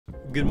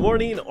Good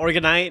morning or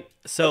good night.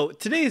 So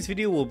today's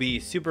video will be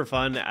super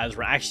fun as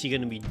we're actually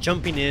going to be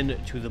jumping in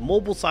to the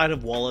mobile side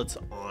of wallets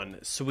on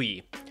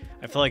Sui.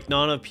 I feel like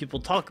not enough people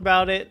talk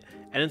about it,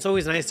 and it's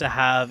always nice to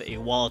have a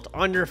wallet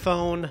on your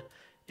phone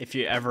if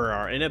you ever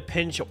are in a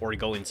pinch or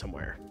going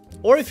somewhere,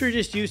 or if you're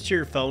just used to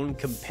your phone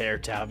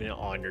compared to having it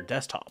on your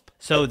desktop.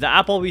 So the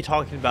app I'll be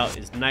talking about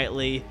is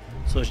Nightly,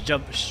 so let's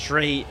jump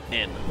straight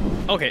in.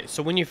 Okay,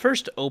 so when you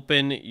first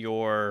open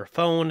your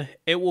phone,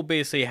 it will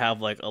basically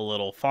have like a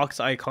little fox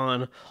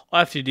icon. All I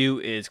have to do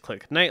is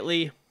click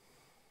Nightly,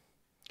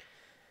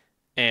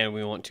 and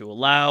we want to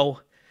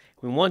allow.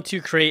 We want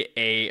to create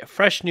a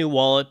fresh new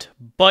wallet,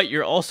 but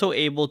you're also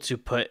able to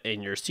put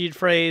in your seed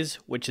phrase,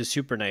 which is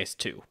super nice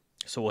too.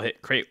 So we'll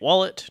hit create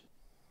wallet.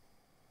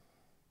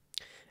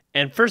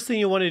 And first thing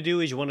you want to do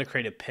is you want to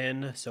create a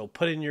PIN. So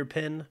put in your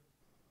PIN.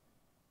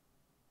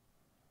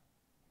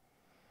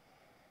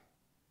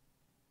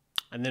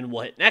 And then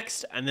we'll hit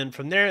next. And then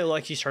from there, it'll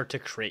actually start to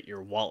create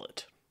your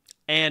wallet.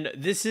 And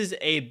this is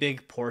a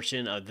big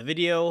portion of the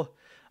video,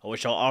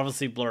 which I'll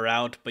obviously blur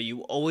out, but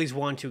you always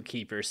want to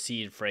keep your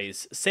seed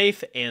phrase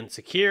safe and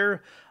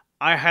secure.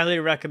 I highly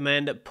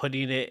recommend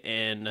putting it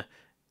in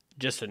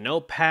just a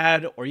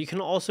notepad, or you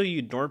can also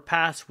use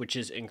NordPass, which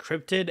is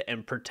encrypted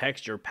and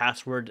protects your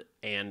password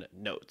and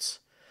notes.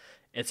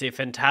 It's a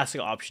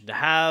fantastic option to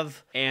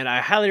have, and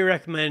I highly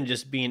recommend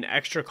just being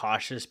extra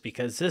cautious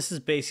because this is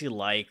basically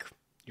like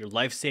your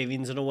life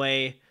savings in a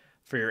way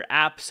for your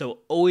app. So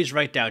always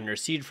write down your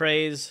seed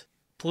phrase.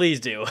 Please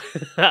do.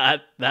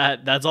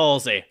 That's all I'll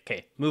say.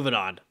 Okay, moving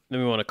on. Then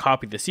we want to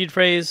copy the seed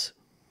phrase,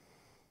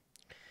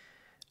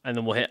 and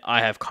then we'll hit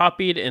I have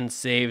copied and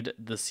saved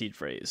the seed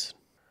phrase.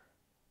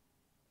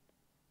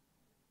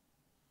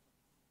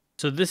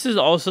 So this is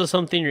also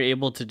something you're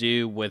able to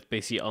do with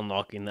basically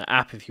unlocking the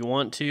app if you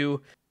want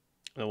to.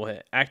 And we'll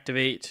hit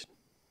activate,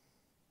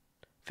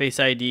 Face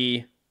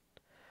ID.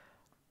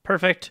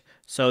 Perfect.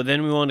 So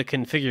then we want to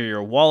configure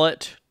your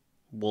wallet.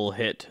 We'll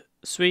hit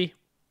Sui.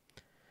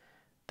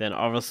 Then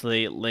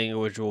obviously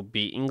language will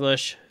be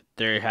English.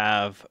 They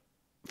have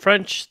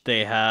French,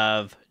 they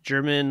have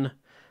German,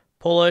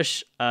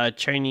 Polish,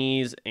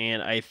 Chinese,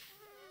 and I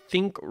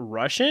think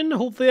Russian.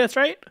 Hopefully that's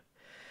right.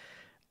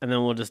 And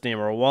then we'll just name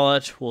our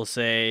wallet. We'll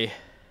say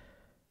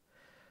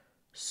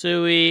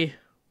Sui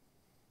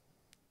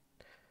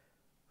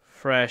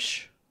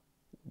Fresh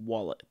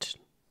Wallet.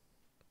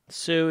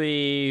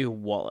 Sui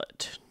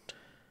Wallet.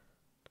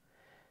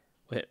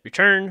 We'll hit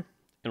return,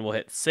 and we'll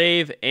hit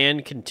save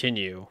and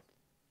continue.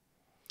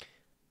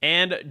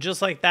 And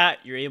just like that,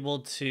 you're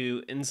able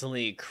to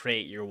instantly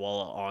create your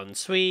wallet on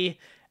Sui.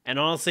 And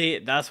honestly,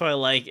 that's what I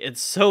like.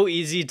 It's so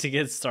easy to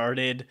get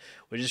started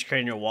with just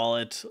creating your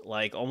wallet.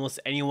 Like almost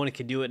anyone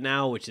can do it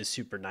now, which is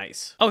super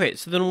nice. Okay,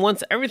 so then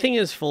once everything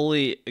is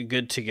fully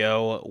good to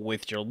go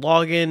with your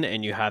login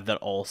and you have that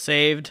all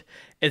saved,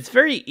 it's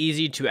very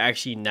easy to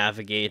actually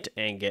navigate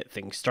and get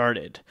things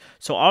started.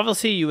 So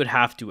obviously you would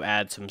have to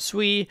add some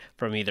Sui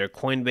from either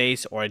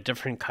Coinbase or a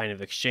different kind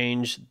of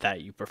exchange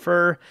that you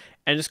prefer,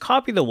 and just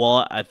copy the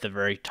wallet at the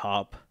very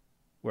top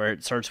where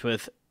it starts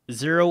with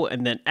 0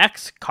 and then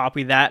X,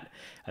 copy that,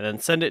 and then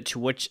send it to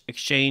which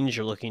exchange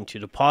you're looking to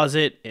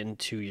deposit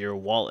into your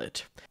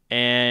wallet.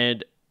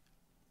 And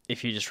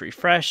if you just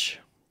refresh,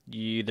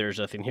 there's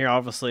nothing here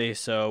obviously,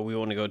 so we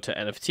want to go to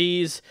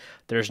NFTs.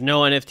 There's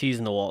no NFTs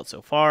in the wallet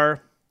so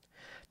far.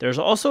 There's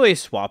also a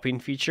swapping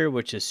feature,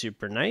 which is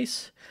super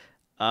nice.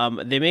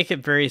 They make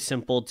it very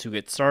simple to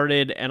get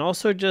started and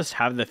also just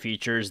have the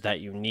features that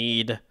you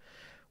need,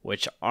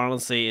 which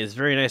honestly is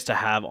very nice to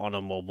have on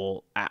a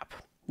mobile app.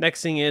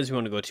 Next thing is we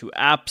want to go to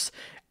apps,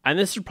 and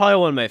this is probably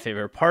one of my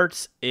favorite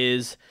parts,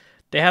 is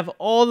they have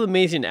all the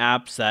amazing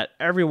apps that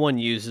everyone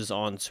uses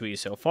on Sui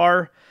so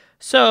far.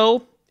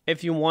 So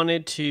if you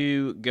wanted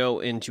to go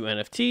into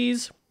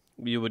NFTs,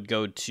 you would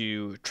go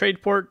to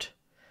Tradeport,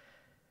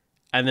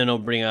 and then it'll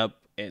bring up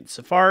in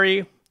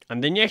Safari,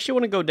 and then you actually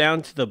want to go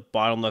down to the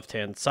bottom left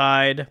hand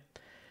side,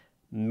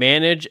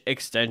 manage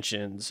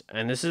extensions,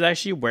 and this is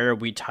actually where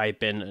we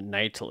type in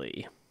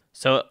Nightly.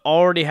 So it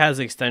already has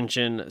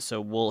extension,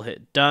 so we'll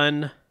hit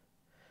done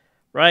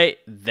right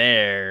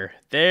there.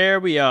 There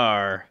we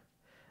are.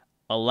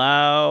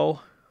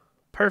 Allow.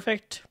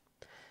 Perfect.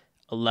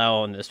 Allow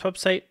on this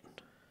website.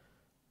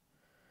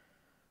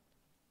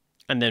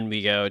 And then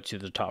we go to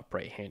the top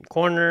right hand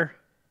corner.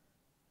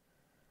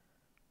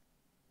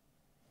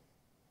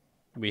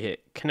 We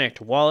hit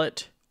connect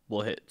wallet.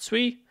 We'll hit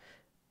Sui,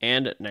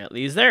 and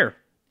Nightly is there.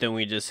 Then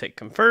we just hit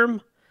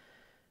confirm.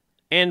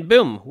 And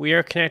boom, we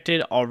are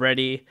connected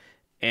already.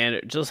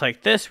 And just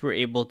like this, we're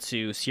able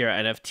to see our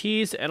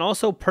NFTs and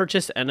also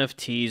purchase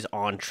NFTs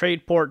on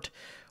Tradeport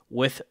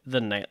with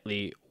the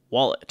Nightly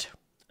wallet.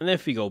 And then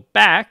if we go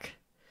back,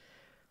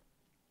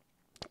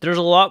 there's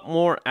a lot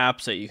more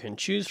apps that you can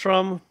choose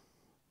from.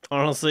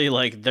 Honestly,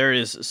 like there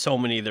is so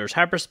many. There's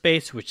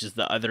Hyperspace, which is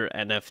the other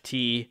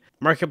NFT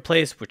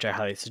marketplace, which I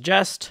highly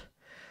suggest.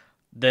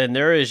 Then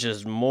there is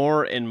just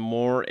more and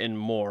more and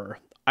more.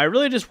 I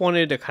really just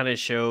wanted to kind of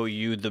show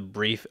you the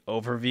brief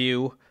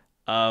overview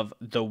of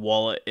the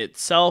wallet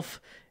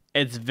itself.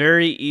 It's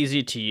very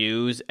easy to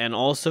use, and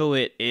also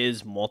it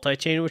is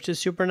multi-chain, which is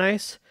super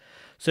nice.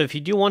 So if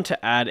you do want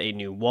to add a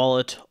new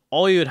wallet,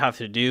 all you would have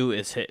to do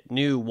is hit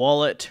new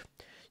wallet.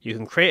 You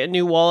can create a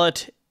new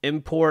wallet,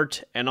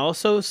 import, and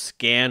also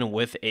scan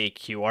with a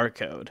QR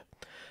code.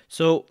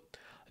 So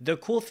the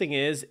cool thing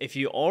is, if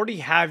you already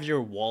have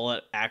your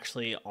wallet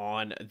actually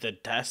on the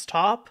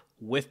desktop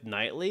with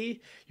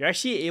Nightly, you're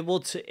actually able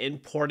to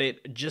import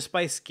it just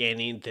by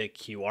scanning the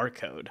QR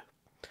code.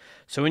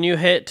 So when you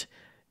hit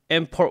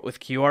import with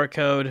QR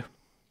code,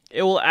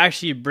 it will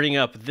actually bring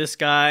up this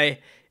guy,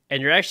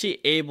 and you're actually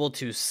able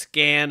to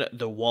scan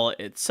the wallet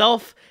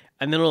itself,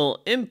 and then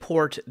it'll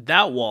import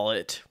that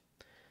wallet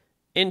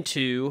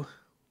into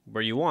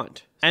where you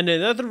want. And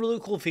another really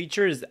cool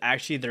feature is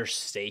actually their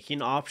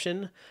staking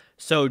option.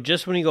 So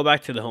just when you go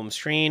back to the home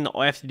screen,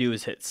 all you have to do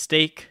is hit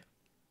stake.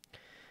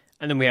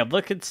 And then we have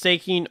liquid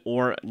staking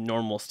or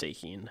normal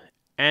staking.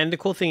 And the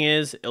cool thing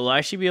is, it'll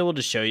actually be able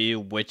to show you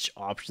which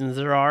options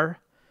there are.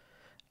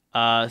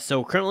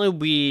 So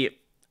currently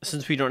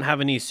since we don't have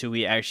any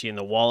Sui actually in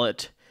the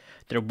wallet,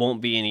 there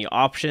won't be any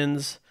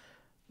options.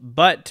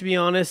 But to be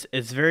honest,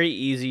 it's very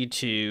easy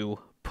to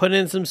put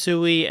in some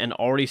Sui and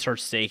already start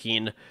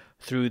staking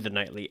through the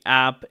Nightly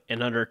app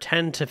in under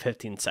 10 to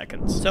 15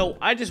 seconds. So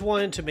I just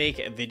wanted to make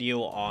a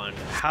video on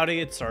how to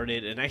get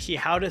started and actually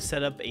how to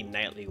set up a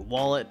Nightly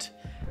wallet.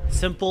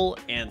 Simple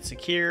and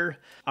secure.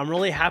 I'm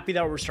really happy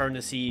that we're starting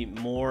to see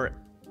more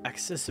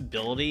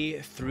accessibility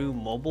through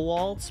mobile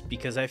wallets,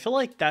 because I feel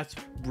like that's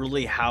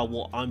really how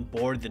we'll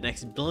onboard the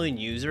next billion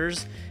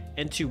users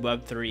into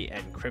Web3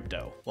 and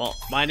crypto. Well,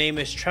 my name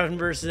is Trevin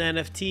versus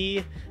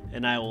NFT,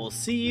 and I will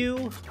see you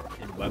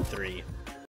in Web3.